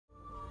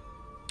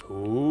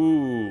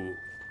Ooh.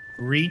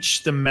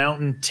 Reach the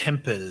mountain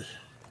temple.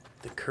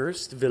 The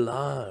cursed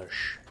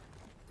village.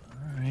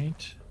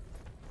 Alright.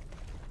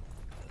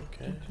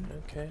 Okay,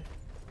 okay.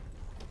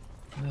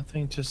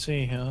 Nothing to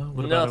see, huh?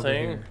 What about over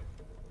Nothing. here?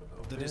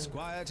 The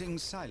disquieting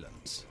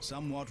silence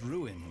somewhat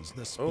ruins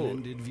the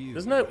splendid view.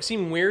 Doesn't that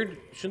seem weird?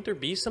 Shouldn't there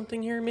be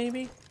something here,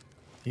 maybe?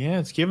 Yeah,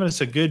 it's giving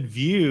us a good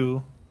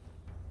view.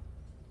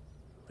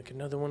 Like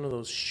another one of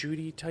those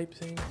shooty type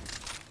things?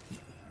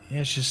 Yeah,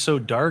 it's just so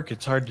dark,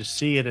 it's hard to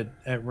see it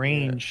at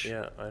range.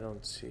 Yeah, I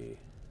don't see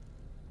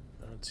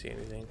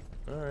anything.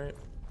 Alright.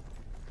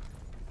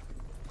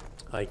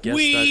 I guess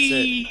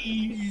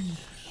Whee! that's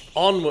it.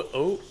 Onward.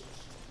 Oh.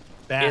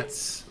 Bats.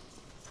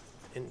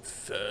 It's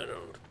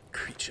infernal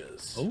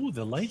creatures. Oh,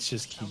 the lights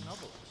just keep...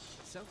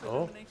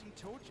 Self-illuminating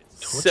torches.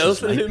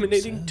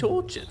 Self-illuminating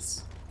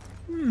torches.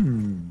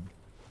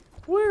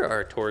 Where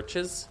are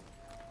torches?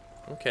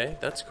 Okay,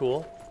 that's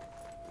cool.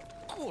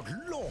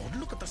 Good Lord,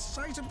 look at the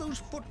size of those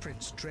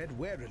footprints. Tread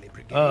warily,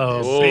 Brigade.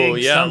 Uh-oh, Oh,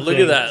 big yeah, something. look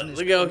at that.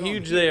 Look how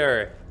huge they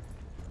are.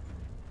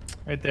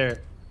 Right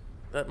there.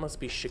 That must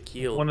be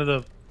Shaquille. One of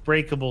the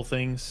breakable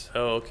things.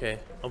 Oh, okay.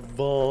 A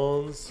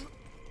bones.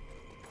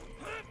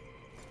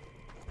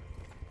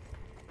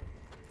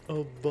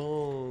 Oh,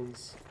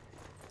 bones.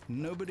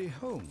 Nobody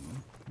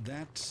home?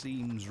 That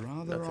seems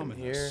rather Nothing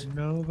ominous. here.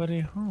 Nobody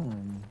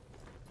home.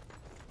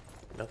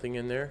 Nothing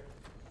in there.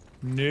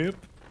 Nope.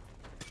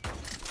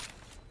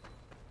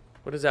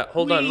 What is that?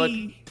 Hold on, look.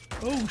 Whee!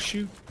 Oh,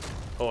 shoot.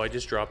 Oh, I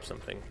just dropped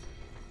something.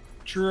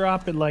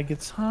 Drop it like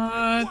it's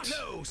hot.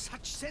 No,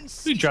 such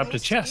We dropped a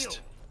sensational chest.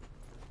 skill.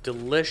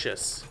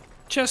 Delicious.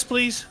 Chest,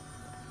 please.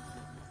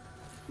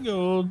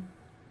 Gold.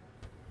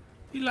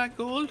 You like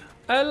gold?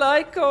 I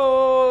like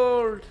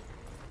gold.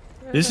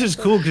 This is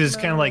cool because it's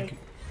kind of like...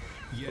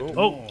 Yet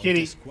Oh, more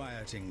kitty.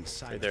 disquieting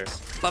Right there.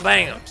 silence.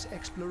 Ba-bang. Perhaps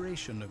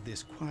exploration of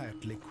this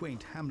quietly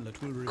quaint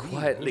hamlet will reveal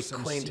Quietly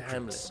some quaint secrets.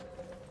 hamlet.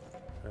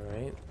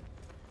 Alright.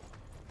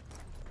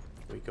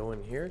 We go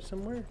in here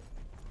somewhere?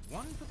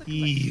 One for the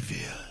Evil.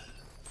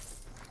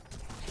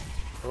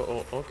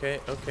 Oh, okay,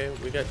 okay.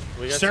 We got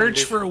Search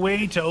some for a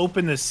way to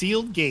open the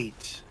sealed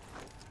gate.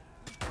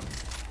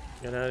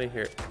 Get out of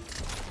here.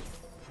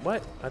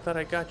 What? I thought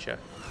I gotcha.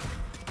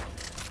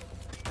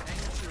 Aim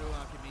true,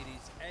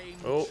 Archimedes. Aim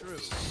Oh, true.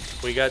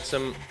 we got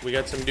some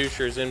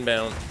douchers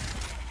inbound.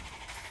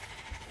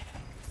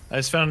 I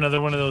just found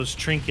another one of those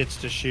trinkets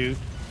to shoot.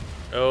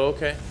 Oh,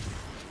 okay.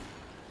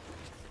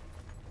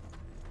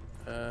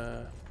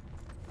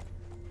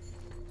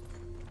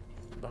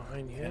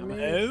 Behind him.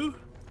 Hello?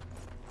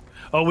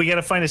 Oh, we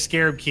gotta find a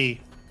scarab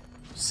key.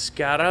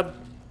 Scarab.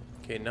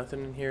 Okay,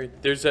 nothing in here.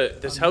 This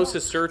house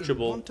is In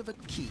searchable. want of a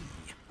key.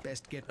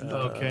 Best get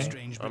Okay.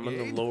 strange I'm on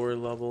the Brigade. lower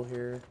level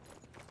here.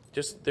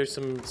 Just there's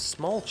some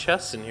small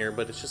chests in here,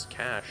 but it's just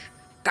cash.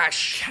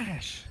 Cash.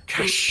 Cash.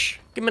 Cash.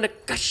 Give me the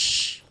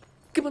cash.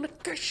 Give me the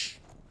cash.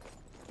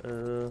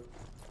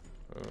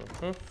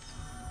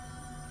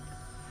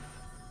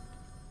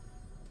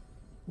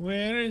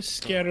 Where is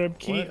scarab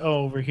key? What?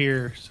 Oh, over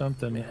here.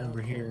 Something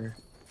over here.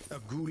 A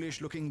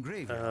ghoulish-looking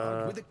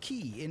graveyard with a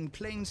key in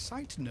plain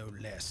sight, no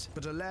less.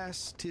 But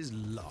alas, 'tis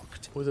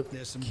locked. With a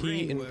There's some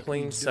key in brainwork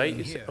plain needs sight.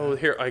 doing You here. oh,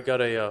 here I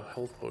got a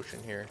health potion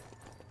here.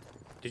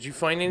 Did you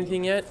find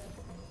anything yet?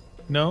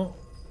 No?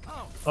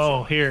 Oh,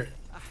 Oh, here.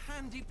 a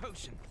handy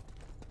potion.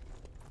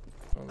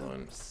 Hold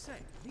on. Say,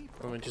 leave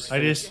Let me just.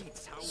 I just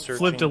searching.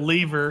 flipped a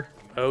lever.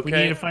 We need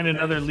Okay. to find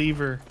another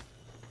lever.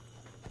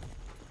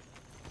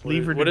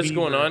 Lever What to is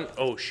going beaver. on?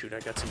 Oh shoot! I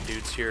got some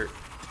dudes here.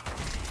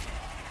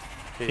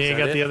 Okay, I is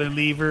got that the it? other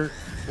lever.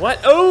 What?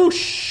 Oh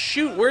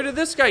shoot! Where did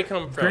this guy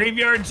come from?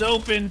 Graveyard's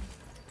open.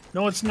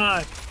 No, it's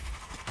not.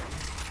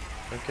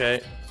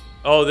 Okay.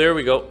 Oh, there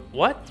we go.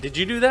 What? Did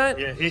you do that?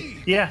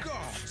 Yeah.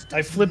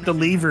 I flipped the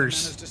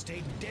levers. To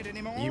stay dead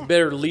anymore? You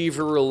better leave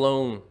her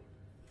alone.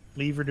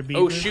 Lever to beaver.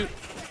 Oh shoot!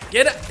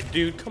 Get it,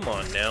 dude! Come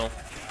on now.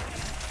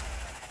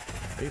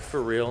 Are you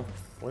for real?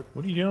 What?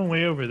 What are you doing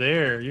way over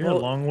there? You're a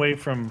Well- long way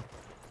from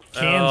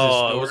Kansas.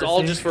 Oh, it was all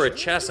Dorothy. just for a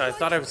chest. I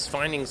thought I was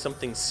finding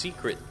something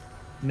secret.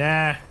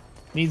 Nah.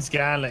 Needs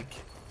garlic.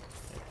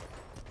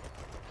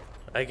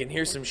 I can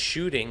hear some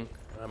shooting.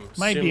 I'm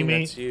Might be assuming me.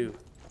 that's you.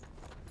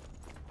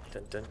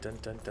 Dun dun dun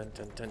dun dun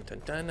dun dun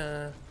dun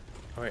dun.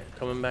 All right,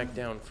 coming back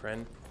down,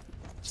 friend.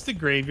 It's the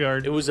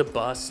graveyard. It was a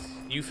bust.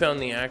 You found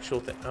the actual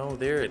thing. Oh,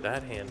 there,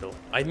 that handle.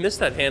 I missed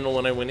that handle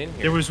when I went in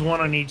here. There was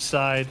one on each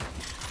side.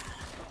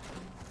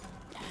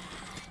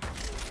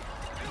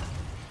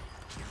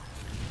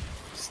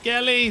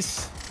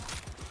 Skellies!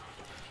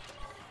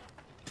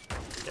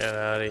 Get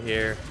out of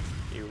here,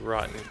 you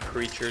rotten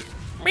creatures.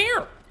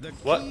 Meow. The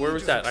What? key Where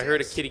was to that? I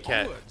heard a success. kitty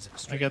cat. Onwards, I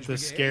strange got the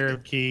Brigade.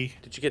 scarab key.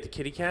 Did you get the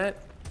kitty cat?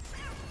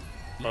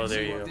 Oh,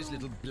 there you go. This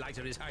little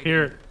blighter is hiding.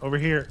 Here, over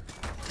here.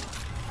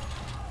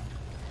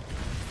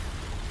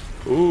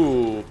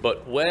 Ooh,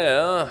 but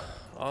where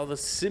are the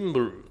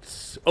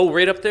symbols? Oh,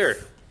 right up there.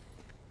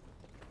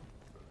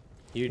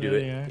 You do There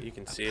it. they are. You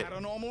can see it.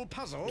 Paranormal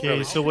puzzle.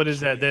 Okay, so what is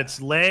that? That's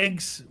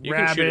legs, You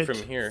can shoot it rabbit,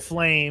 from here.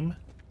 flame.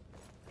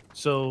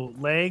 So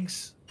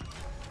legs,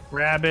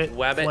 Rabbit.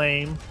 Wabbit.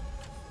 Flame.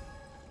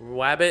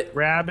 Wabbit.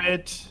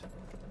 Rabbit.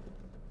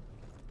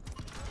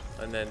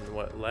 And then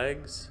what?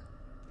 Legs?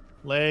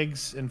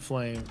 Legs and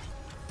flame.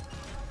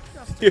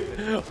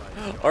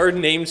 Our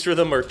names for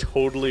them are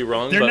totally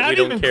wrong, They're but not we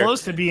don't even care.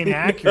 close to being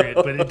accurate,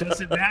 but it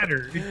doesn't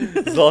matter.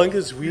 As long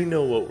as we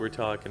know what we're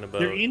talking about.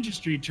 They're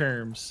industry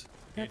terms.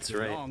 That's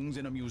right. Belongs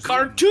in a museum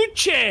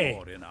Cartuche!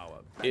 or in our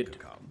bank It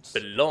accounts.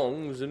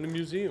 belongs in a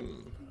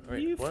museum. All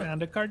right, You what?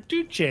 found a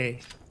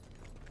cartuche.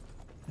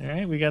 All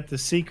right, we got the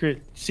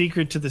secret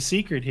to the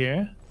secret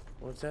here.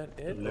 Was that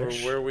it? Or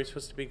Lush. where are we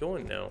supposed to be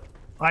going now?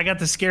 I got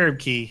the scarab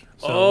key.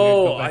 So we're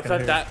Oh, gonna go I back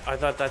thought out that I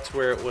thought that's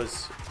where it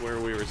was, where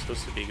we were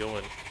supposed to be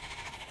going. here.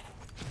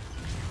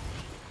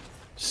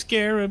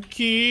 Scarab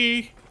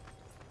key.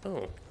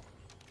 Oh,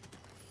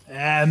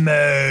 Ammo.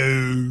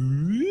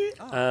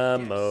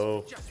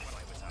 ammo. Just what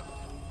I was after.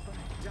 From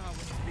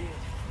Darwin's beard,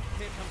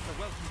 here comes the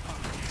welcome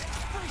party.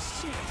 I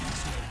say,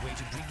 there's no way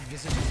to bring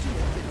visitors to your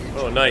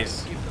village. Oh,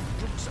 nice. Give the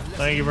brooks a lesson.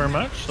 Thank you very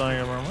much. Thank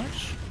you very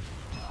much.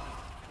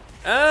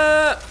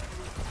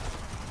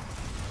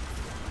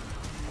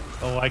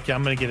 Oh, I'm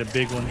gonna get a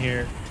big one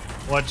here.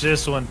 Watch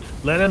this one.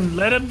 Let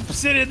him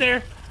sit in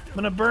there. I'm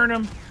gonna burn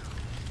him.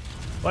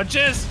 Watch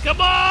this.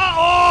 Come on!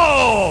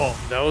 Oh!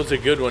 That was a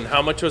good one.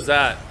 How much was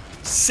that?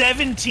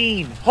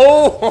 17.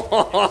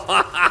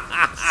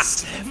 Oh,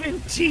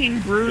 17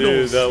 dude,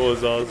 brutals. that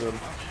was awesome.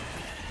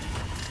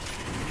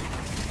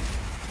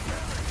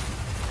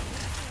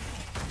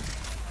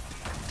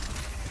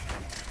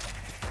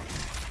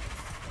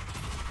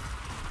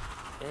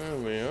 There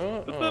we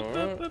are.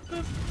 Alright.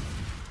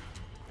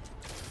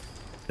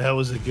 That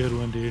was a good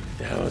one, dude.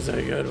 That was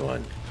a good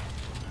one.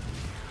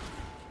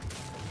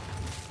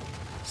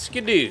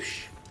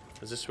 Skadoosh.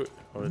 Is this where?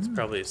 Oh, it's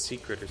probably a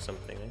secret or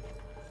something. Eh?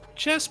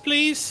 Chest,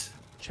 please.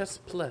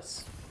 Chest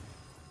plus.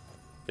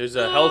 There's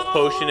a health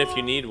potion if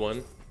you need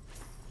one.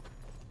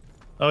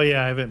 Oh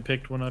yeah, I haven't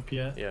picked one up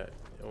yet. Yeah,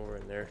 over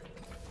in there.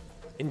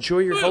 Enjoy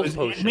your health It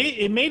potion.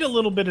 made a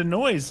little bit of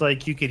noise,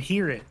 like you could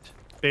hear it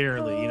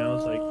barely. You know,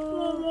 it's like.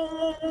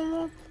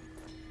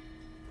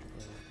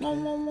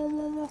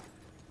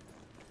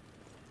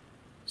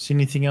 See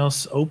anything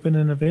else open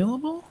and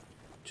available?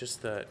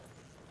 Just that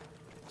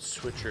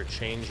switcher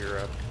changer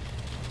up.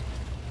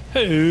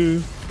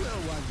 Hey,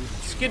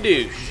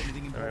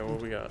 Skadoosh. Alright,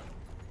 what we got?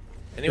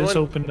 Anyone? this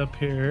opened up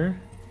here.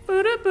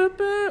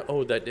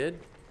 Oh, that did?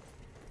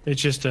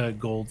 It's just a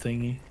gold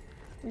thingy.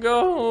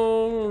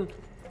 Gold.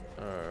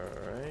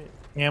 Alright.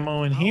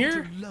 Ammo in How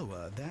here. to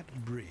lower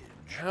that bridge.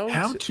 How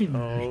to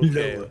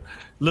okay. lower?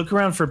 Look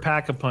around for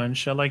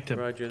pack-a-punch. I like to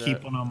Roger keep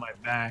that. one on my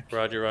back.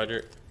 Roger,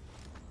 roger.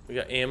 We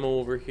got ammo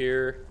over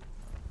here.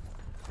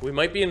 We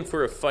might be in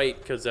for a fight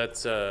because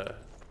that's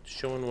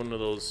showing one of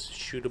those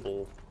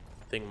shootable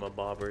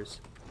thingamabobbers.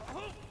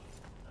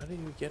 How do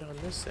you get on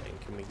this thing?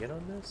 Can we get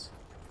on this?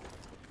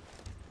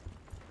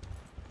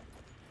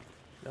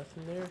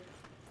 Nothing there?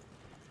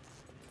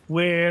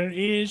 Where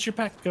is your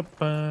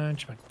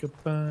pack-a-punch?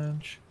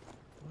 Pack-a-punch.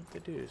 What the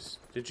deuce?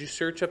 Did you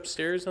search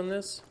upstairs on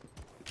this?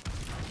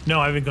 No,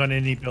 I haven't gone to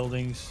any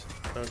buildings.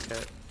 Okay.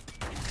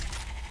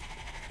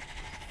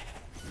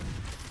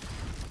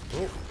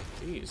 Oh,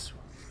 jeez.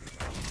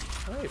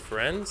 Hi,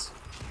 friends.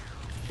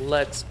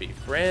 Let's be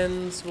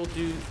friends. We'll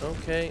do...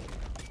 Okay.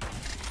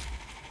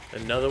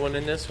 Another one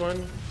in this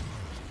one.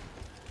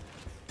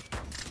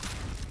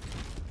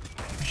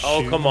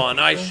 Oh, come on.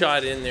 I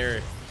shot in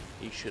there.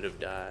 He should have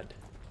died.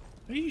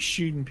 Are you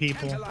shooting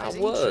people?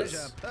 Tantalizing was.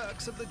 treasure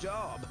perks of the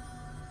job.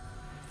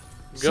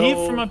 See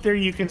if from up there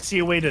you can see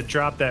a way to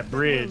drop that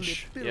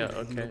bridge. The Yeah,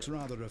 building okay. looks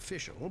rather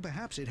official.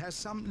 Perhaps it has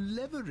some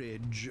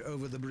leverage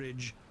over the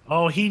bridge.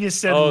 Oh, he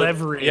just said Oh,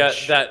 leverage. yeah,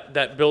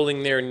 that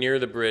building there near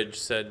the bridge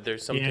said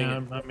there's something...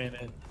 Yeah, I'm in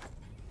it.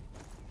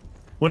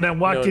 When I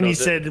walked in, he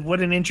said, "What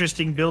an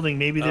interesting building.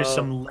 Maybe there's Oh.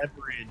 some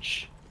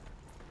leverage."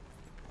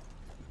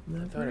 I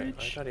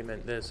Leverage. thought he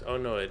meant this. Oh,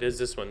 no, it is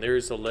this one.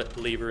 There's a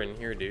lever in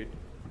here, dude.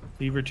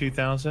 Lever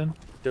 2000.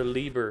 The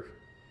lever.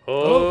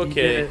 Oh, you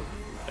did Okay.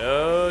 it.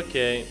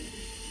 Okay.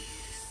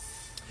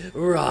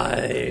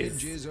 Right.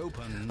 Bridge is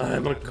open. I'm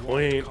at what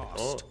acquainted. Oh,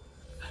 cost?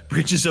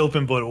 Bridge is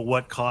open, but at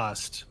what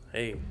cost?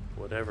 hey,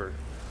 whatever.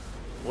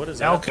 What is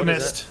that?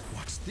 Alchemist.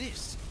 What's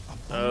this?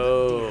 A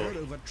Oh. bomb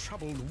over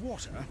troubled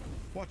water.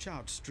 Watch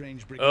out,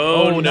 strange brigade.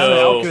 Oh, not an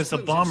no. alchemist, a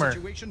Explosive bomber.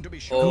 situation to be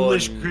sure. Oh,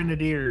 Foolish n-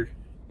 grenadier.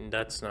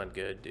 That's not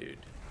good, dude.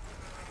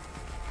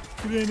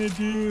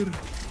 Grenadier.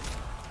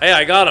 Hey,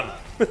 I got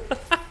him.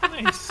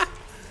 Nice.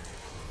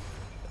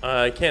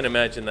 I can't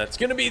imagine that's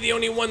gonna be the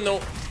only one, though.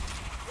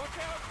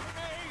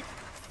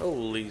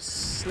 Holy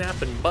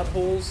snapping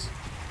buttholes.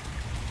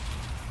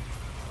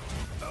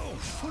 Oh,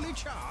 fully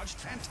charged.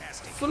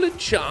 Fantastic. Fully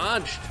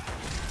charged.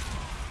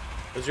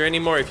 Is there any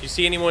more? If you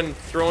see anyone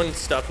throwing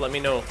stuff, let me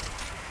know.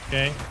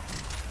 Okay.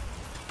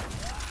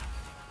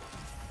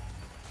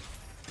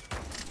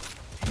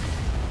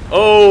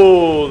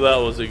 Oh, that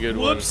was a good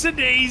one. Whoops a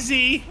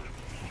daisy.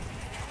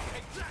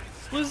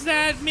 Was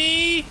that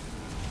me?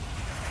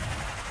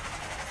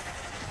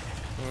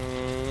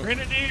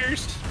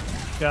 Grenadiers.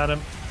 Got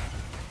him.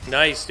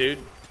 Nice, dude.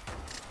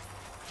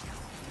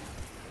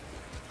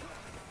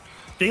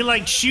 They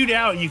like shoot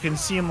out. You can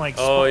see them like.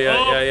 Oh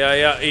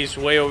yeah. He's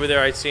way over there.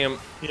 I see him.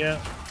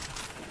 Yeah.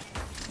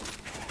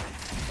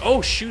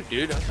 Oh shoot,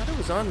 dude! I thought I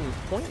was on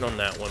point on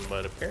that one,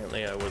 but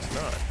apparently I was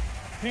not.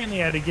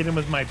 Apparently I had to get him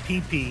with my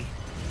PP.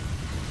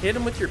 Hit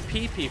him with your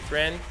PP,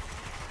 friend.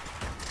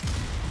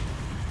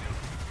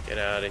 Get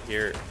out of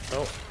here.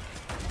 Oh.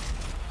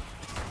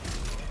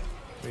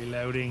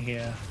 Reloading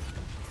here.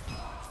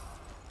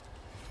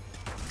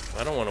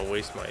 I don't want to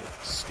waste my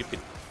stupid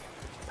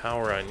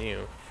power on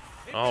you.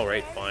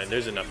 Alright, fine.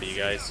 There's enough of you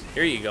guys.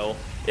 Here you go.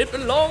 It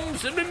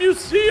belongs in the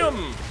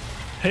museum!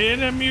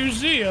 In a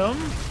museum?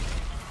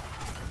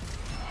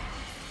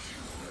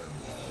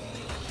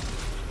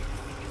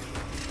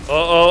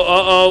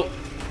 Uh-oh.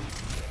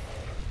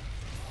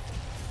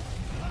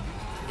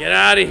 Get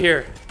out of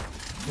here.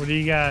 What do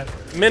you got?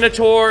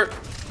 Minotaur.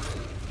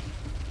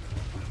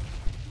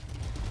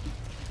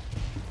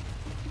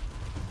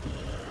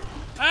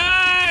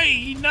 Hey!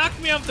 He knocked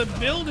me off the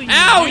building.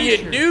 Ow, you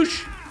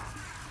douche!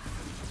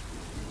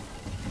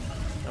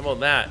 How about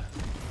that?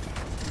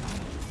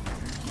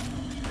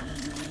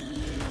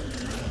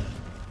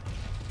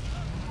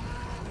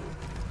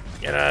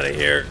 Get out of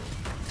here.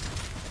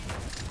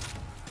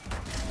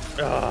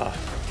 Ah,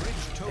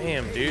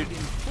 damn, dude.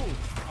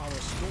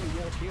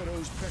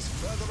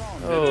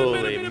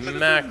 Holy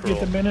mackerel. Get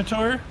the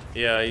Minotaur?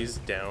 Yeah, he's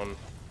down.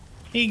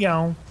 He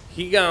gone.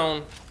 He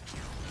gone.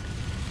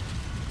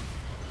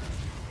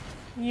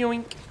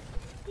 Yoink.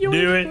 Yoink,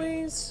 Do it.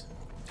 please.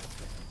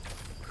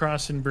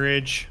 Crossing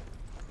bridge.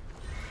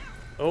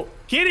 Oh,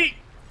 Kitty!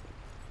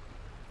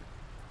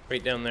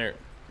 right down there.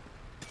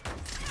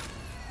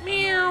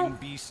 Meow.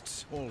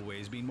 Beasts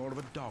always been more of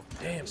a dog.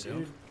 Damn, dude.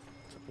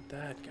 What's up with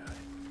that guy?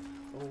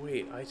 Oh,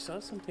 wait. I saw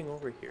something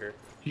over here.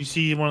 You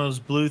see one of those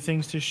blue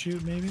things to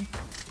shoot, maybe?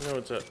 No,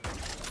 it's a...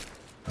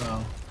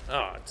 Oh.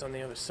 Oh, it's on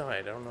the other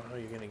side. I don't know how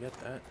you're gonna get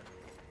that.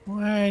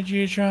 Why'd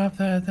you drop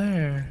that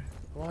there?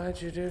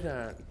 Why'd you do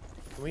that?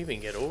 Can we even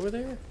get over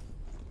there?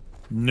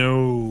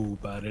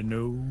 Nobody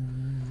knows.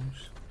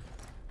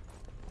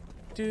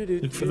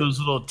 Look for those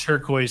little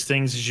turquoise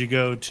things as you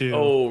go, too.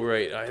 Oh,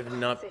 right. I have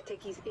not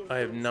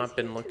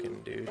been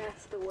looking, dude.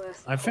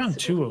 I found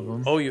 2 of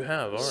them. Oh, you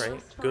have? All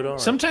right. Good on.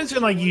 Sometimes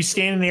when like you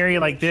stand in an area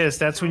like this,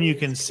 that's when you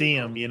can see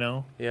them, you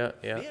know? Yeah,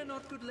 yeah. Fear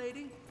not, good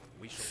lady.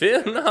 We shall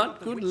Fear find not,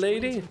 the good witch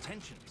lady. queen's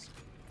intentions.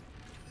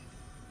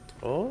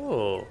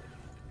 Oh.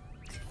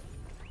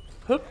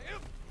 Hup.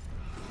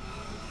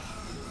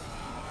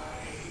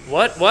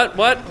 What?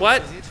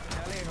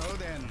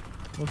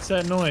 What's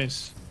that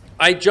noise?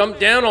 I jumped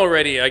down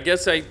already. I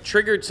guess I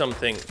triggered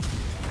something.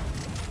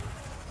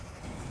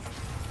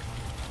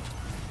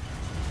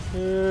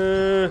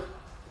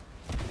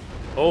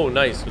 Oh,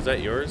 nice. Was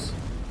that yours?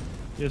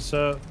 Yes,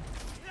 There's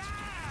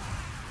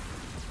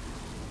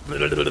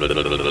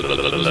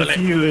a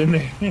few in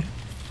there.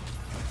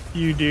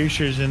 Few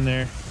douchers in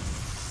there.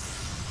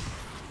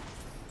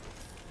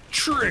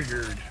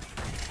 Triggered.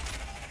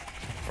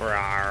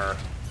 Rawr.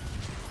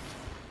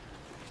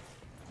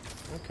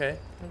 Okay,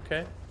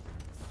 okay.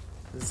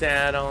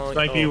 That on.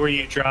 Might be where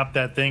you drop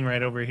that thing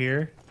right over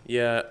here.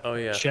 Yeah. Oh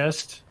yeah.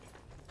 Chest.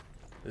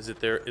 Is it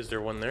there? Is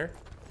there one there?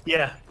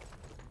 Yeah.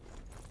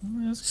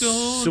 Let's go.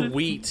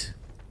 Sweet.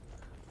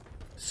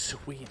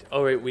 Sweet.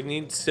 All right, we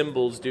need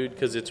symbols, dude,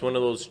 because it's one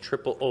of those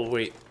triple. Oh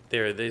wait,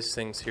 there. These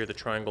things here, the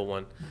triangle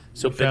one.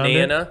 So You found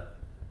banana.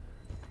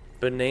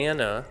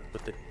 Banana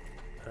with the.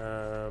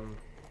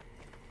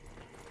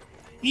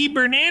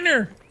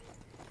 Banana.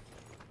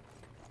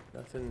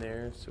 Nothing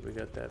there. So we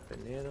got that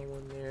banana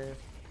one there.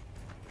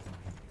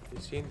 Do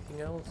you see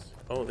anything else?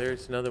 Oh,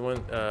 there's another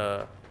one.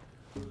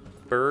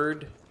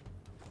 Bird.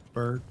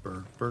 Bird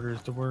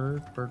is the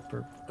word. Bird.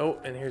 Oh,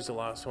 and here's the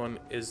last one,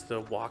 is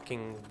the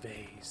walking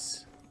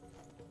vase.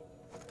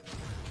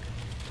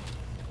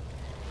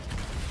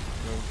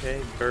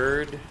 Okay,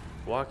 bird,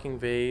 walking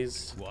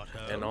vase,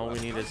 and all we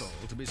need is...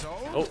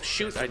 Oh,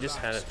 shoot, I just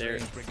had it there.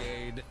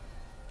 Brigade.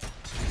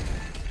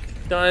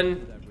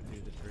 Done.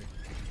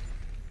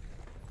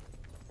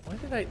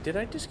 Why did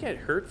I just get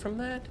hurt from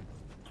that?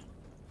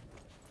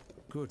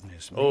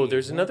 Goodness Oh, me,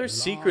 there's what another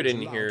secret in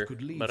large lout here,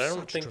 could leave but I don't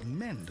such think...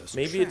 tremendous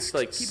Maybe it's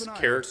like tracks. Keep an eye out,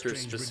 character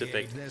strange specific.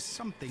 brigade. There's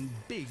something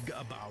big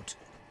about.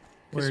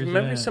 Because Where's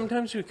remember, that?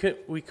 sometimes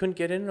we couldn't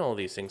get in all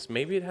these things.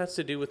 Maybe it has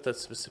to do with the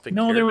specific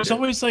No, there was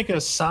character. always like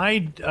a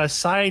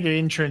side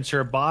entrance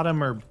or a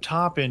bottom or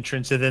top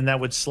entrance, and then that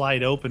would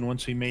slide open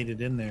once we made it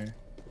in there.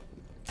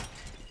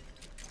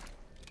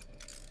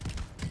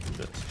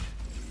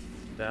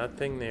 That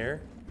thing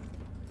there.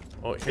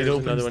 Oh, It here's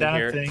opens another one that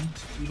here. thing.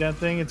 See that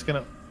thing? It's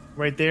gonna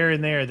right there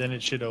and there. Then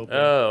it should open.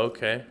 Oh,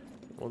 okay.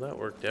 Well, that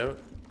worked out.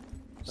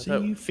 See,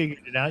 thought- you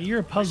figured it out. You're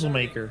a puzzle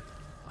maker.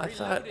 I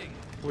thought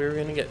we were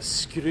gonna get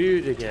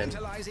screwed again.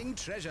 Tantalizing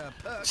treasure.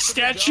 perks of the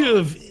Statue job.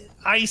 of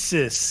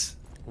Isis.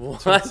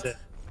 What?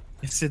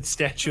 It said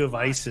Statue of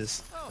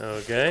Isis.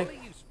 Okay.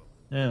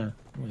 Yeah.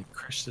 Let me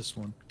crush this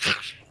one.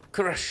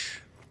 Crush.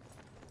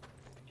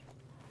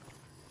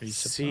 Are you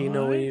See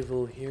no surprised?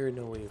 evil, hear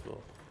no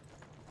evil.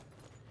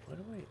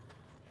 What do I...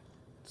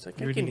 It's like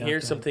You I already can got hear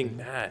that something thing.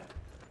 bad.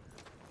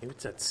 Maybe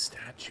it's that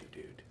statue,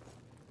 dude.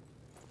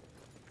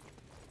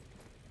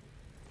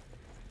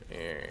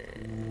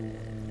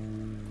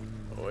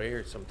 Oh, I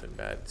hear something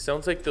bad.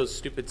 Sounds like those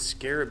stupid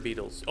scarab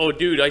beetles. Oh,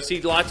 dude, I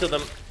see lots of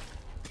them.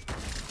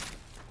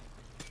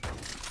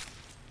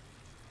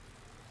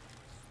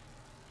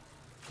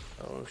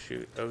 Oh,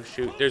 shoot. Oh,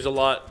 shoot. There's a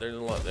lot. There's a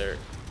lot there.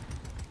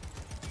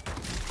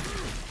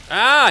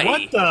 Ah!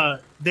 What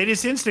the? They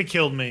just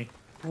insta-killed me.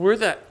 Where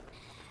that?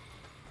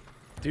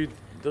 Dude,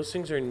 those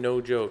things are no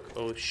joke.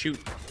 Oh, shoot.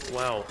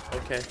 Wow.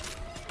 Okay.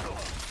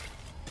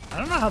 I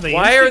don't know how they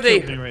Why are they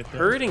insta-killed me right there.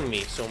 hurting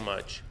me so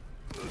much?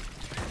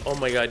 Oh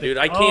my god, dude.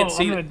 I can't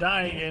see I'm gonna them.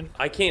 die again.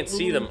 I can't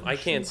see them. Ooh, I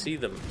can't shit. see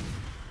them.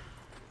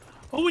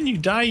 Oh, when you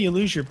die, you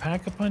lose your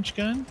pack-a-punch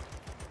gun?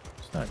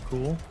 It's not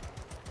cool.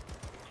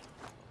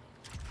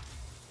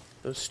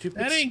 Those stupid...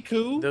 That ain't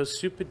cool. Those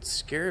stupid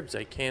scarabs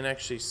I can't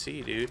actually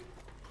see, dude.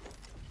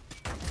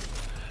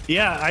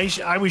 Yeah,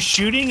 I was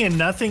shooting and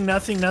nothing.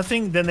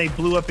 Then they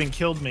blew up and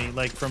killed me,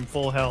 like from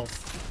full health.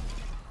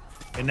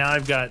 And now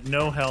I've got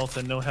no health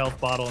and no health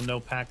bottle and no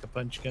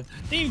pack-a-punch gun.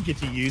 I didn't even get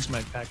to use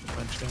my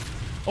pack-a-punch gun.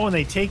 Oh, and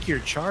they take your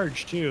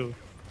charge too.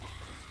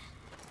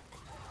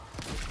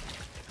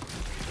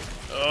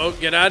 Oh,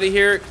 get out of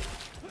here.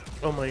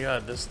 Oh my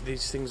god,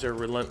 these things are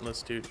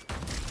relentless, dude.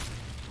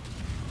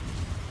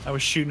 I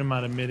was shooting them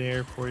out of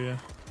midair for you.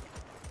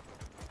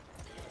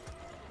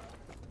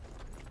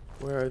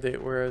 Where are they?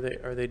 Where are they?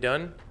 Are they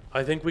done?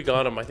 I think we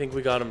got them. I think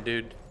we got them,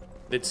 dude.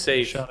 It's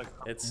safe. Shot a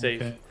couple, It's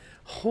safe. okay.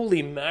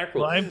 Holy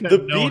mackerel. Well, I've got the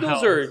no beetles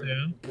health, are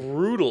yeah.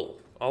 brutal.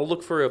 I'll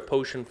look for a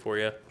potion for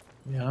you.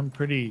 Yeah, I'm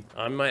pretty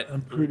I'm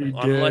pretty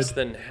I'm less dead.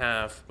 than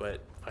half,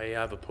 but I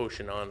have a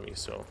potion on me,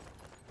 so.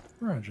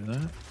 Roger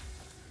that.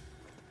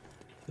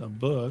 The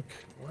book.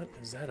 What?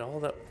 Is that all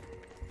that...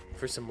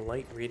 For some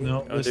light reading?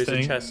 No, oh, this there's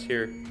thing. a chest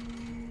here.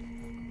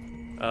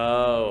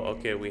 Oh,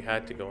 okay, we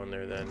had to go in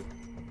there then.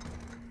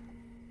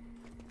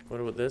 What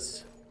about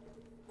this?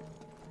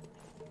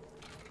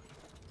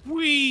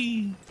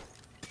 Whee!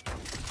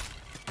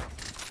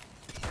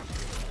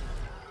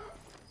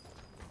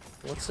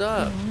 What's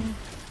up?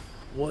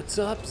 What's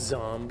up,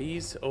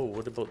 zombies? Oh,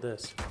 what about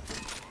this?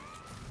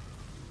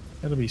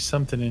 Gotta be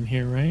something in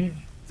here, right?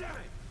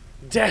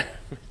 Damn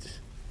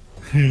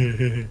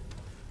it!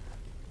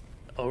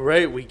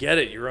 Alright, we get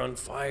it. You're on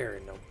fire.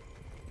 Now,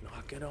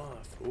 knock it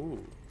off.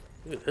 Ooh,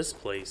 look at this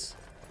place.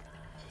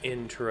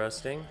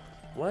 Interesting.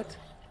 What?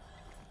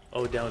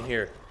 Oh, down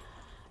here.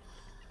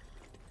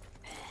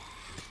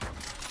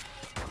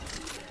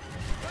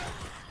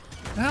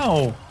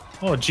 Ow!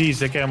 Oh, geez,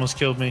 that guy almost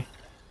killed me.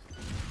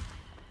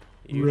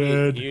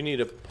 Red. You need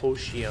a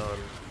potion.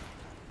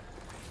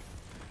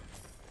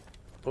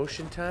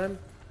 Potion time?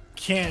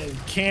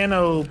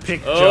 Cano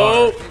pick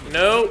Oh, jar.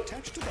 no.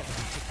 Attached to that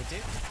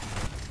antiquity.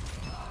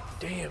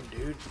 Damn,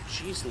 dude.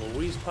 Jeez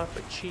Louise,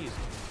 Papa Cheese.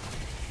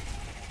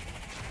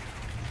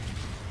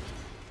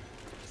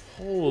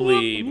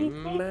 Holy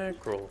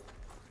mackerel.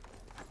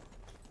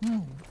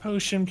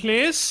 Potion,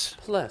 please.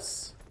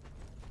 Plus.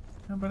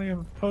 Anybody have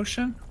a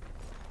potion?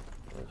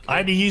 Okay. I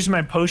had to use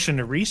my potion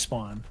to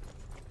respawn.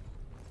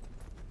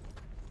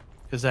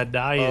 Because I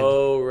died.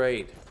 Oh,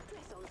 right.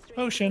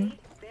 Potion.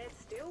 There's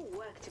still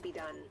work to be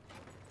done.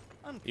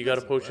 You got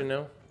a potion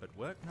now? But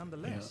work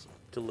nonetheless.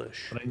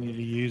 Delish. But I need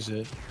to use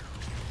it.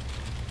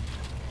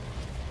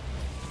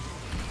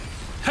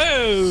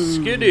 Ho!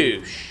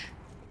 Skadoosh.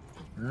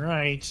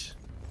 Right.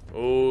 Oh,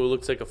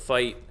 looks like a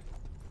fight.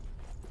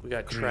 We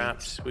got Great.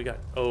 traps. We got...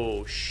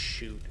 Oh,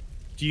 shoot.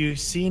 Do you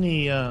see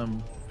any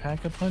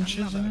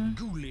pack-a-punches in Another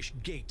there? ghoulish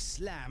gate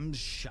slams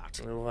shut.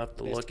 We'll have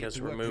to Best look get as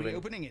to we're work moving.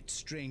 reopening it,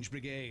 strange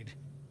brigade.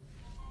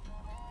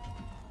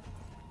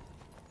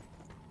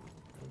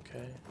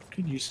 Okay.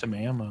 Could use some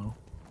ammo.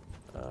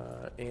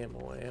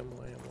 Ammo.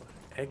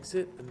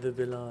 Exit the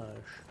village.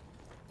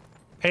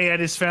 Hey, I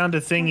just found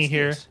a thingy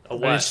here. A I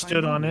what? just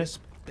stood on it,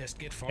 Best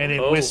get and it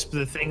Oh. wisped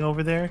the thing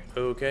over there.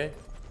 Okay.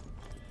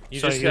 You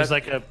So just it was have,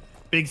 like a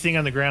big thing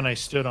on the ground. I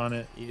stood on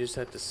it. you just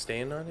have to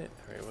stand on it?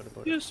 Alright, what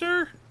about it? Yes,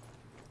 sir.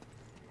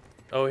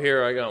 Oh,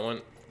 here, I got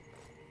one.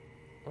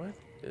 What?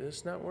 Did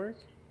this not work?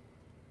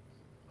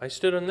 I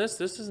stood on this.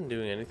 This isn't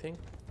doing anything.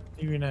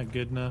 Maybe you're not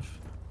good enough.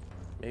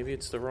 Maybe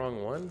it's the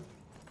wrong one.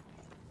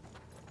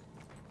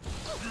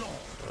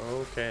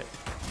 Okay.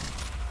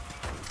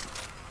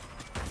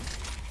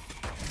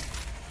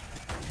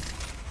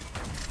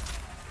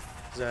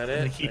 Is that it? I'm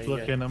gonna keep I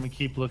looking. get- I'm gonna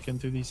keep looking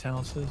through these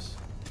houses.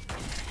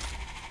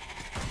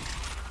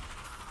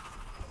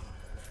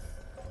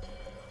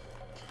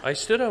 I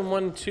stood on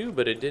one too,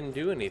 but it didn't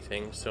do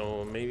anything.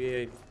 So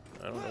maybe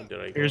I don't know. Did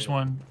I? go Here's there?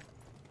 one.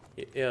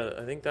 Yeah,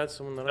 I think that's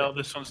the one that No, I.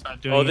 this one's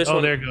not doing. Oh, it. this Oh,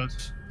 one- there it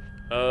goes.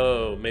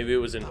 Oh, maybe it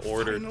was in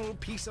order. Final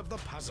piece of the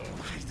puzzle.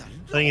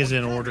 Thing is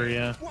in order,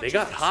 yeah. They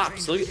got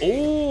hops. Look.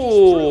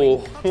 Oh.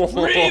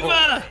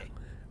 Reva!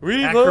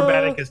 Reva!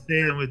 Acrobatic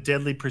assailant with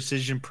deadly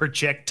precision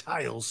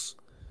projectiles.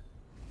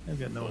 I've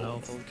got no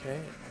health. Okay.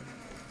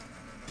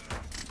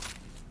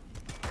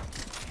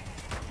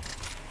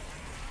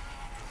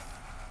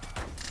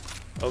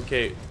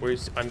 Okay,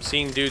 I'm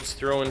seeing dudes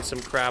throwing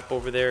some crap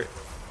over there.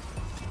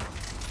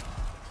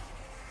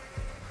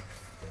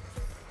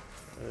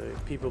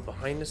 People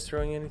behind us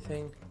throwing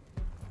anything?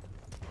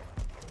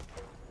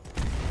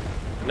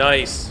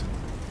 Nice.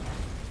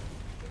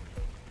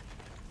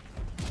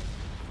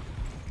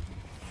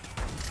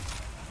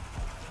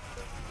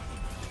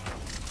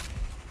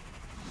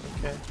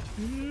 Okay.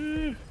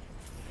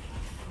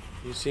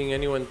 You seeing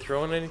anyone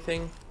throwing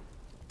anything?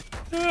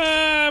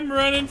 I'm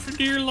running for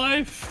dear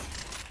life.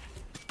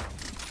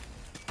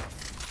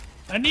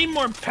 I need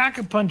more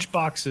pack-a-punch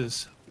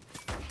boxes.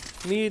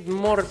 Need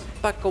more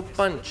Paco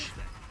Punch.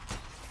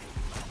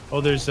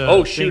 Oh, there's a.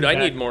 Oh shoot! I thing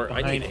need back more.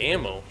 I behind need it.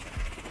 ammo.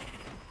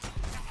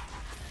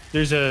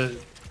 There's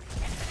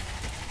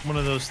one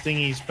of those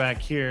thingies back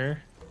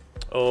here.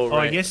 Oh right. Oh,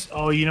 I guess.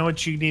 Oh, you know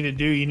what you need to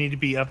do? You need to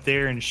be up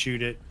there and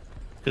shoot it,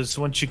 because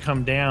once you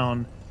come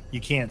down, you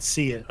can't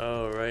see it.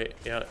 Oh right.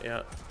 Yeah,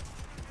 yeah.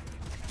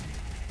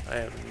 I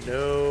have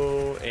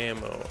no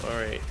ammo. All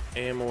right.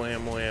 Ammo.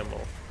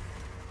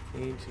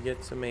 Need to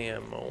get some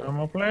ammo.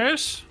 Ammo,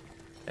 please.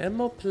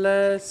 Ammo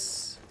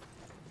plus.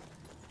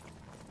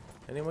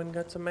 Anyone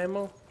got some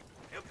ammo?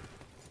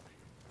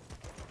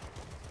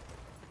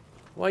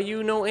 Why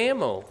you no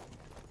ammo?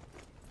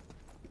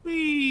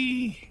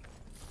 Whee.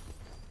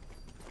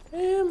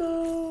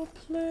 Ammo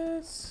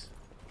plus.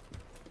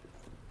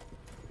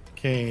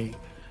 Okay.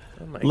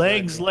 Oh my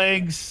Legs, God.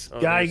 legs.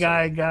 Oh, Guy. Just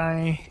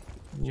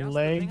the thing I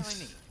Legs.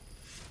 need.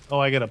 Oh,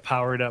 I gotta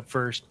power it up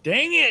first.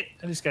 Dang it!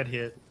 I just got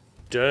hit.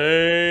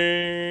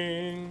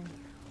 Dang.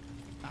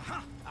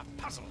 Aha! A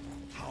puzzle.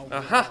 How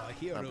Aha,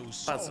 will our hero a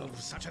solve puzzle.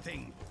 such a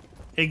thing?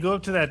 Hey, go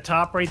up to that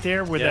top right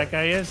there where Yeah. that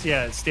guy is.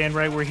 Yeah, stand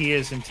right where he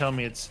is and tell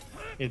me it's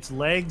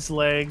legs,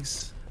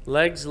 legs.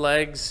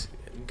 Legs.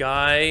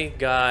 Guy.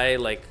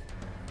 Like.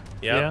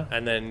 Yeah. Yeah.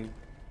 And then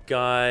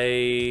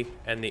guy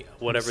and the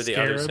whatever the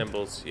other Scarab.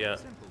 symbols. Yeah.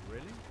 Simple,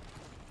 really.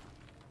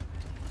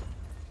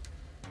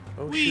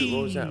 Oh shoot!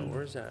 What was that?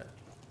 Where's that?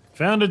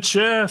 Found a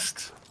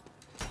chest.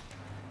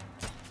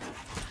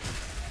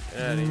 Get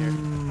out of here.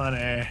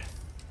 Money.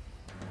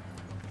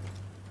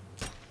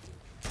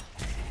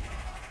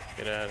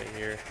 Get out of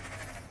here.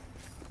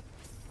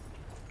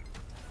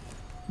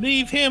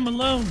 Leave him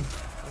alone.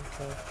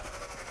 Okay.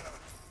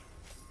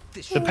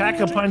 The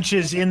pack-a-punch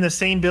is in the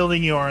same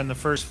building you are on the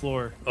first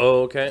floor.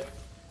 Oh, okay.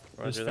 Just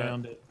Roger that.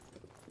 found it.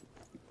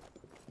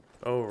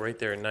 Oh, right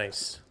there.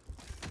 Nice.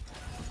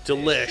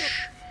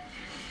 Delish.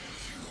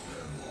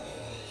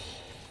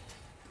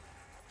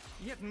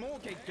 Yet more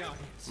gate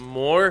guardians.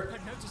 More?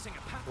 I'm noticing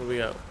a pattern. What do we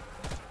got?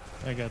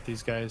 I got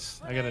these guys.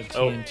 I got a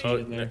Oh, TNT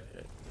in there.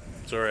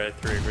 Sorry, I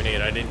threw a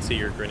grenade. I didn't see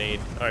your grenade.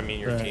 I mean,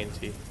 your Right.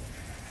 TNT.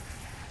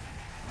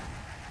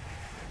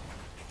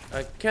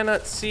 I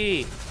cannot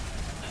see.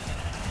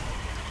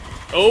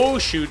 Oh,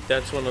 shoot.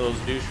 That's one of those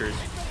douchers.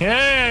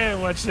 Hey,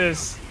 watch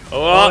this.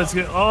 Oh, Oh, it's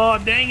good. Oh,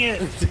 dang it.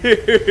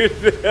 dude.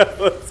 That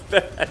was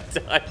bad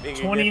timing.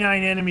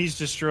 29 enemies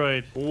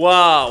destroyed.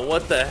 Wow,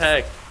 what the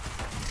heck?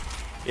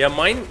 Yeah,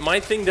 my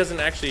thing doesn't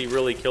actually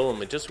really kill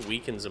him. It just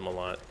weakens him a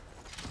lot.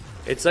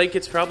 It's like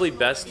it's probably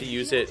best to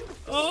use it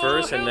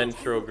first and then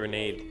throw a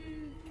grenade.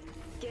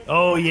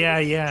 Oh, yeah.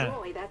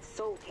 Destroy that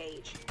soul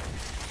cage.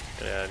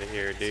 Get out of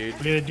here, dude.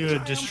 We gotta do a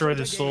destroy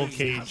the soul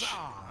cage.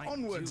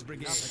 Onwards,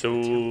 Brigade.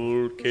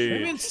 Soul I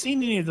cage. haven't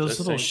seen any of those This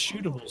little thing.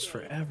 shootables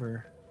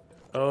forever.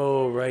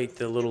 Oh, right,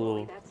 the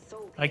little That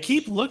soul I cage.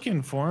 keep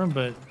looking for them,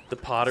 but the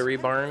pottery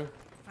barn.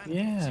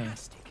 yeah.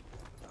 Fantastic.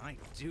 I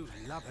do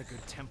love a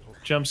good temple.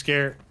 Jump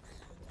scare.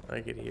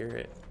 I could hear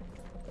it.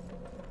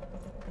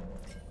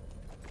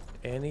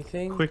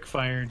 Anything?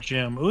 Quickfire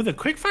gem. Ooh, the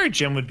quickfire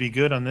gem would be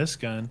good on this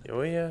gun.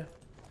 Oh yeah.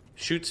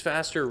 Shoots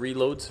faster,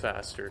 reloads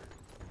faster.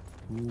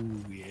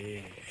 Ooh,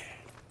 yeah.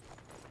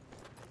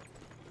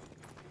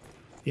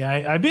 Yeah,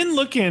 I've been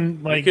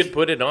looking like. You could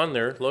put it on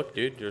there. Look,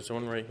 dude, there's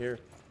one right here.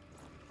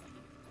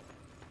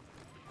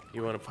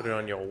 You want to put it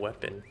on your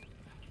weapon?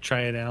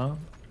 Try it out.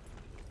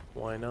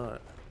 Why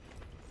not?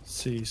 Let's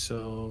see,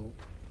 so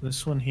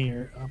this one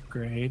here,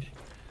 upgrade.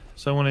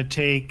 So I want to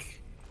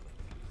take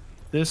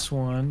this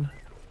one.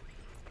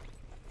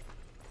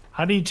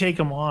 How do you take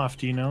them off?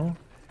 Do you know?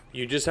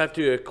 You just have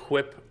to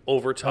equip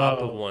over top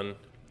of Oh. one,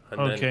 and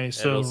Okay, then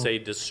so- it'll say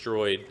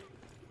destroyed.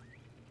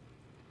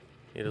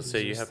 It'll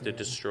say you Just have to that.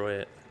 destroy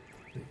it.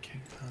 Okay,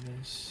 that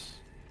is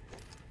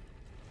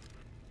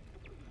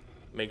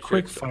Make sure.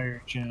 quick it's-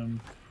 fire gem.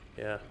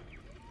 Yeah.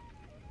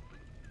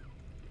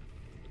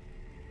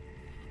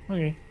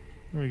 Okay,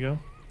 there we go.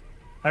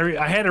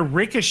 I had a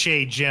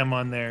ricochet gem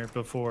on there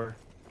before.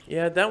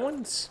 Yeah, that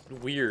one's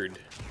weird.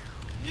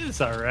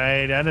 It's all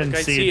right. I didn't Like,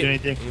 I see see it do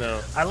it- anything.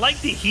 no. I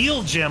like the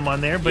heal gem on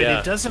there, but Yeah.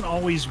 it doesn't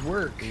always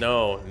work.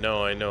 No,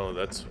 I know.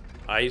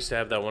 I used to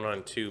have that one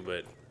on too,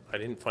 but I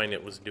didn't find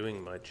it was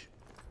doing much.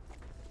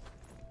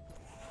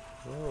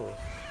 Oh.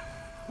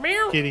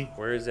 Meow. Kitty.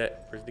 Where is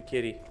that? Where's the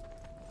kitty?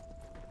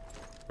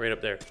 Right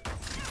up there.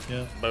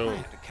 Yeah.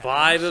 Boom.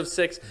 5 of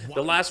 6.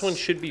 The last one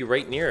should be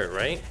right near it,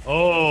 right?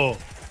 Oh,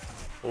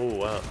 Oh,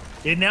 wow.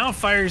 it now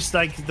fires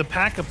like the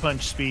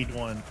pack-a-punch speed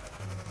one.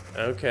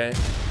 Okay.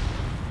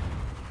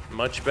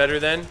 Much better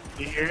then.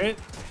 You hear it?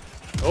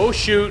 Oh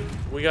shoot!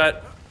 We got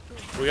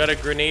a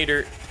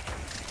grenader.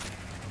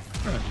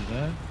 Roger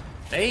that.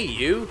 Hey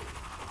you!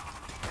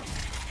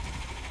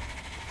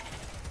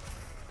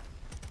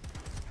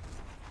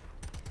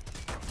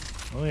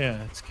 Oh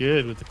yeah, it's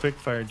good with the quick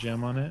fire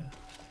gem on it.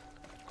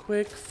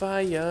 Quick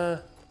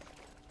fire.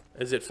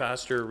 Is it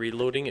faster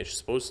reloading? It's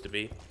supposed to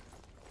be.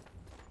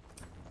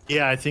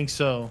 Yeah, I think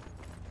so.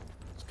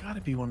 It's got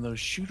to be one of those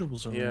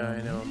shootables around. Yeah,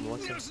 I know. I'm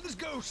looking. Nelson's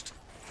ghost.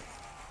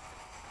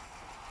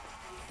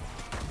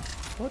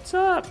 What's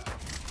up?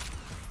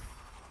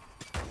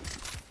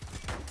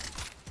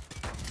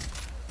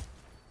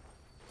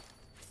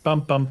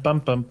 Bump, bump,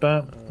 bump, bump,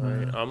 bump.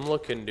 Alright, I'm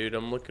looking, dude.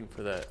 I'm looking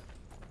for that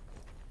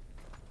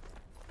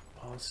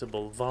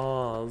possible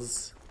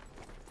vase.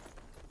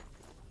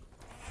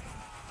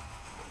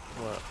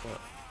 What?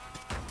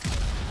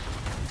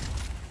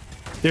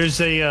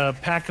 There's a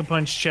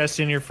pack-a-punch chest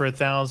in here for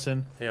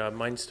 1,000. Yeah,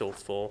 mine's still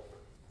full.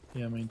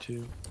 Yeah, mine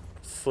too.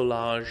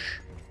 Fellagio.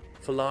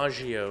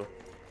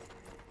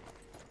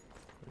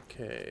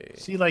 Okay.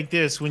 See, like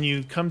this, when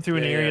you come through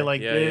an Yeah, area yeah,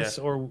 like yeah, this,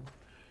 yeah. or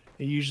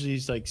it usually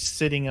is like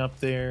sitting up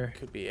there.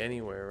 Could be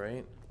anywhere,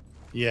 right?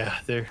 Yeah,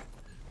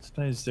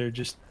 sometimes they're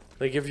just.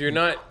 Like if you're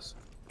not,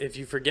 if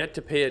you forget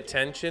to pay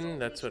attention,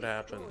 that's what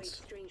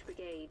happens. Strange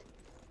Brigade.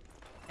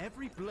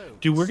 Every blow.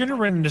 Dude, we're gonna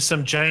run into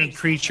some giant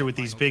creature with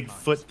these big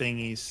foot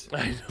thingies.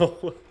 I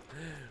know.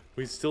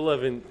 We still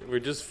haven't. We're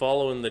just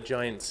following the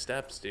giant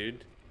steps,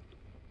 dude.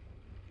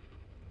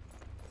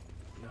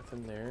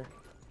 Nothing there.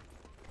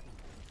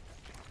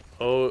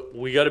 Oh,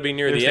 we got to be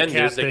near the end.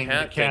 There's the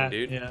cat thing,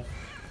 dude. Yeah.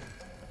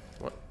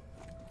 What?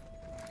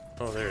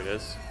 Oh, there it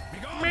is.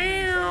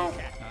 Meow.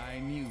 I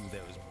knew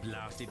those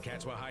blasted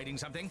cats were hiding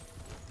something.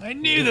 I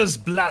knew those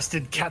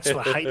blasted cats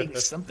were hiding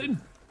something.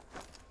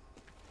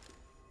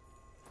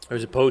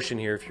 There's a potion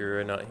here if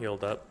you're not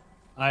healed up.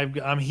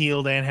 I'm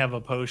healed and have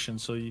a potion,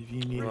 so you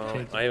need Well, to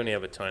take it. I only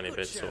have a tiny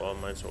bit, so I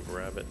might as well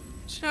grab it.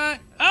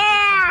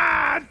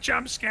 Ah!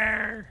 Jump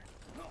scare!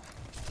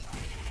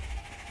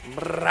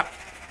 Brrrap.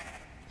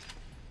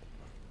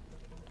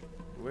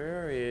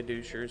 Where are you,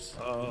 douchers?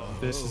 Oh,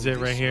 this is it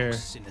right here.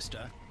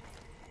 Sinister.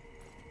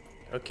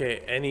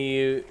 Okay,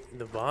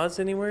 the vase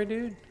anywhere,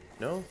 dude?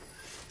 No?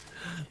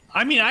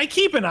 I mean, I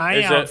keep an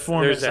eye out for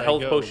him. There's as a I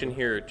health go. potion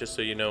here, just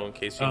so you know, in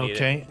case you need it.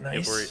 Okay,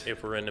 nice.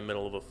 If we're in the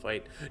middle of a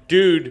fight.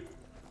 Dude,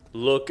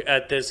 look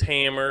at this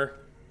hammer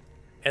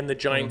and the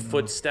giant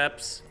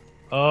footsteps.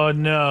 Oh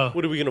no!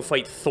 What are we gonna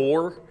fight,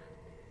 Thor?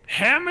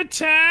 Hammer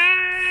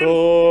time!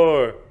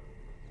 Thor!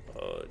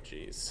 Oh,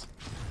 jeez.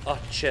 Oh,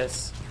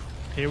 chess.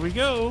 Here we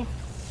go.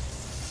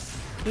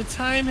 The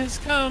time has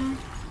come.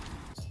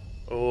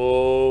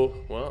 Oh,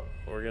 well,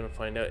 we're gonna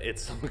find out.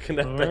 It's looking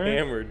at the Thor?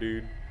 hammer,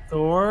 dude.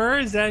 Thor,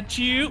 is that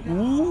you?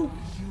 Ooh.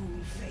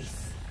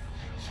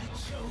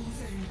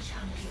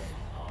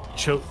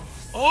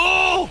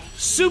 Oh!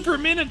 Super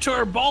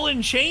Minotaur ball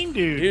and chain,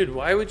 dude. Dude,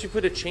 why would you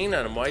put a chain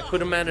on him? Why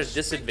put him at a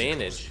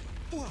disadvantage?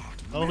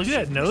 Oh, look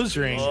at that nose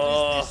ring.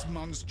 Oh, This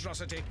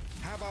monstrosity.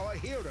 Have our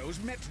heroes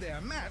met their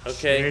match?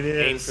 okay. There it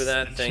is. Aim for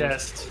that thing.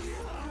 Chest.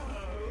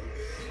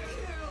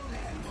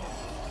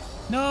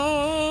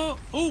 No!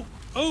 Oh!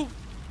 Oh!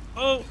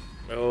 Oh!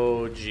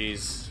 Oh,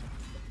 jeez.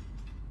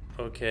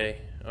 Okay,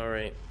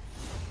 alright.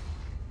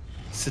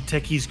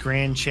 Seteki's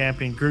grand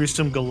champion,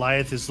 Gruesome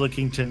Goliath, is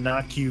looking to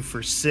knock you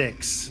for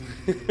 6.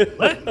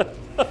 What?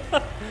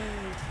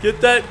 Get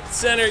that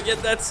center,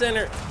 get that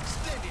center.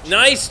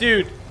 Nice,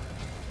 dude.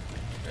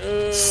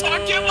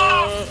 Suck him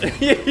off!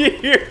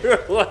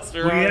 What's We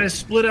wrong? gotta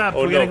split up.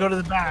 Oh, We gotta no. go to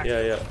the back.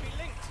 Yeah, yeah.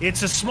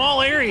 It's a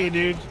small area,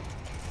 dude.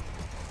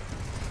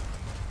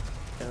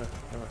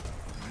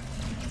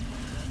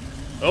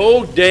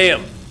 Oh,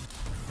 damn.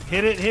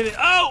 Hit it, hit it.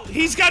 Oh,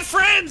 he's got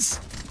friends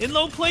in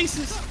low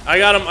places. I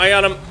got him, I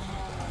got him.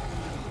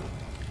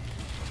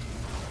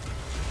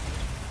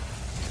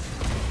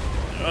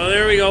 Oh,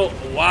 there we go.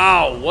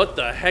 Wow, what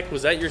the heck?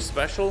 Was that your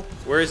special?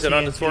 Where is it,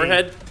 on his TNT.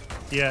 forehead?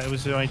 Yeah, it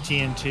was my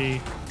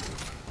TNT.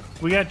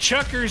 We got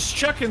chuckers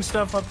chucking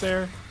stuff up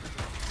there.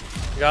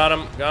 Got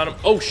him, got him.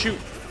 Oh, shoot.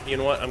 You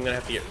know what? I'm going to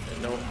have to get...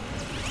 No.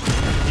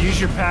 Use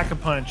your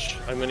pack-a-punch.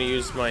 I'm going to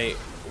use my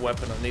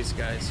weapon on these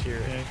guys here.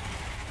 Okay.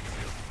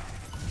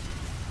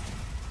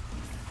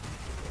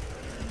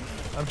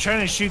 I'm trying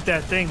to shoot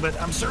that thing, but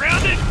I'm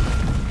surrounded.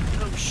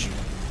 Oh, shoot.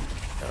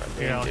 God,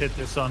 Here, damn, I'll dude. hit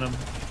this on him.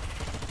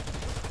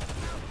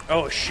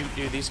 Oh, shoot,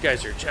 dude. These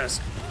guys are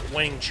just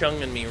Wang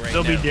Chunging me right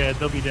They'll now. be dead.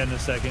 They'll be dead in a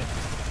second.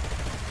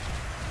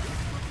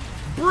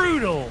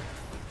 Brutal.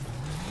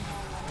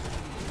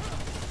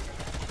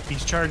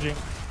 He's charging.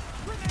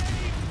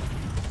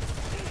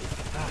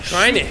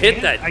 Trying to hit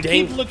Man, that I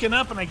dang... keep looking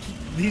up and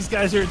these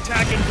guys are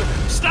attacking.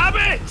 Stop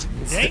it!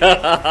 Dang it.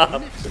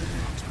 Stop.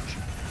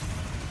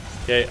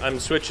 Okay, I'm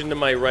switching to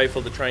my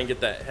rifle to try and get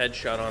that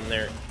headshot on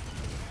there.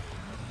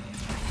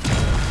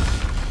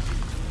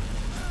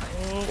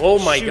 Oh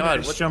my Shoot, I God,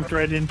 just what- jumped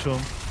right into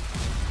him.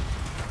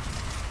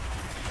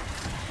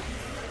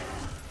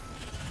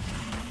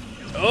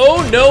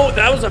 Oh no,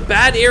 that was a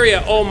bad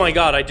area. Oh my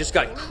god, I just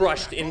got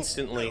crushed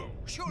instantly.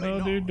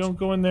 No, dude, don't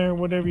go in there.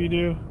 Whatever you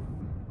do.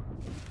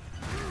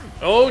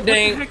 Oh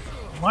dang.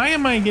 Why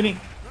am I getting...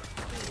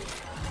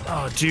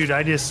 Oh, dude,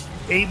 I just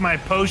ate my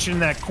potion in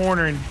that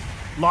corner and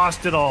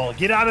lost it all.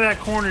 Get out of that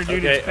corner,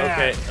 dude. Okay, It's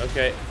bad.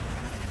 okay.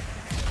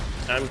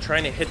 I'm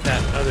trying to hit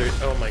that other...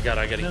 Oh my god,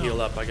 I gotta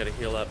heal up. I gotta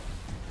heal up.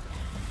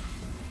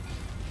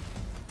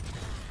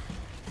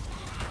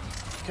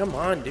 Come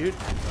on, dude.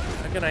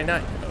 How can I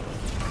not...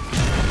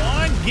 Come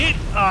on, get...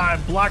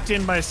 blocked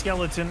in by a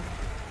skeleton.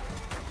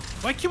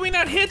 Why can we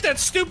not hit that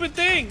stupid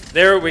thing?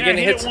 There, we're gonna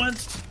hit hit... it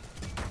once.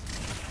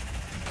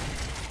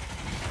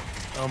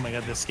 Oh my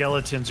god, the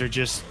skeletons are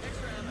just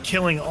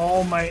killing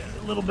all my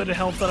little bit of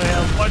health that I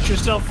have. Watch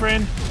yourself,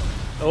 friend.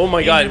 Oh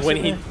my god,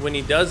 when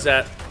he does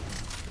that...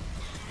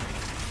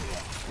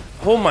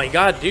 Oh my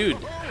god, dude.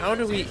 How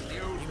do we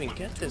even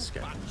get this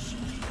guy?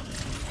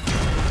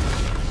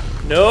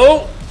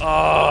 No!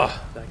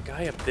 Ah, that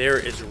guy up there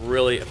is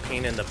really a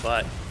pain in the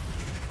butt.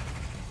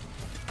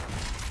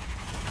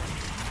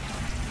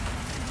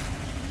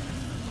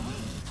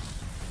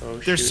 Oh,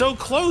 They're shoot. so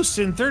close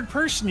in third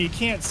person you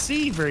can't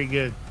see very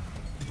good.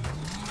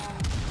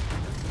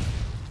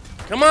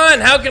 Come on,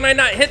 how can I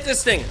not hit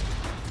this thing?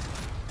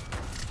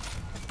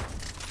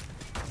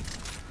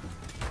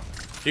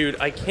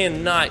 Dude, I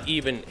cannot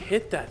even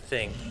hit that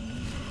thing.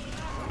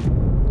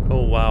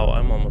 Oh wow,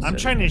 I'm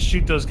trying to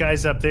shoot those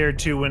guys up there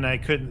too when I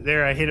couldn't.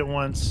 There, I hit it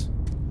once.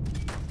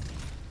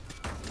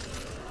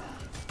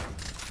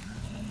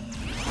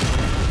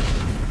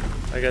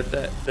 I got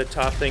the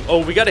top thing.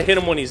 Oh, we gotta hit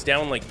him when he's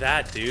down like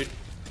that, dude.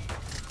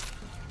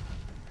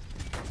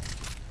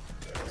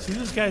 See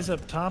those guys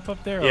up top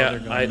up there? Yeah,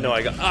 oh, I know.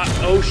 I got.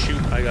 Oh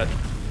shoot! I got.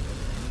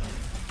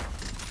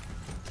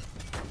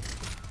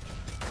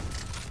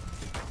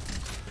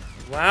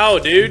 Wow,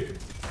 dude.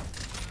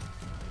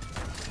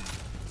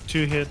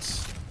 2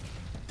 hits.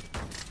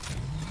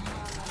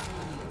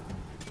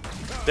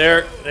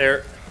 There.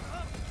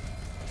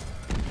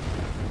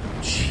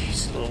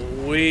 Jeez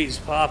Louise,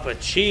 Papa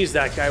Cheese,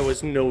 that guy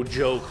was no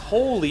joke.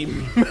 Holy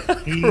mackerel.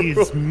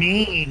 He's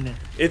mean.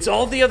 It's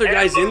all the other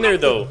guys in there,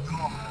 though.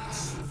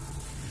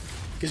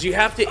 Because you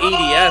have to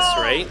ADS,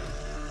 right?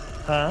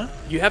 Huh?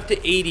 You have to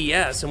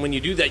ADS, and when you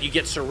do that, you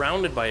get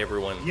surrounded by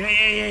everyone.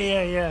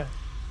 Yeah.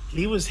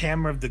 He was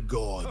Hammer of the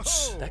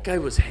Gods. That guy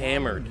was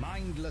hammered.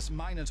 Mindless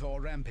Minotaur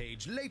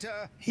rampage.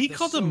 Later, He the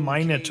called him soul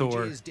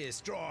Minotaur. cage is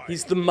destroyed.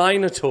 He's the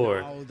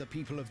Minotaur. Now the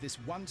people of this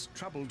once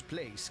troubled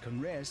place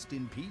can rest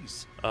in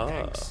peace. Ah.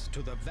 Thanks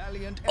to the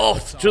valiant Off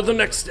efforts to the of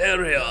next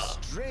area.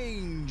 the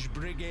Strange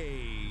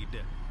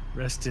Brigade.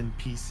 Rest in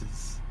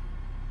pieces.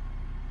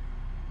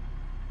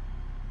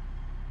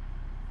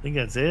 I think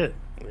that's it.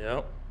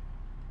 Yep.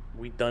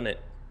 We done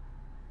it.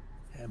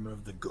 Hammer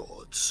of the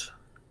Gods.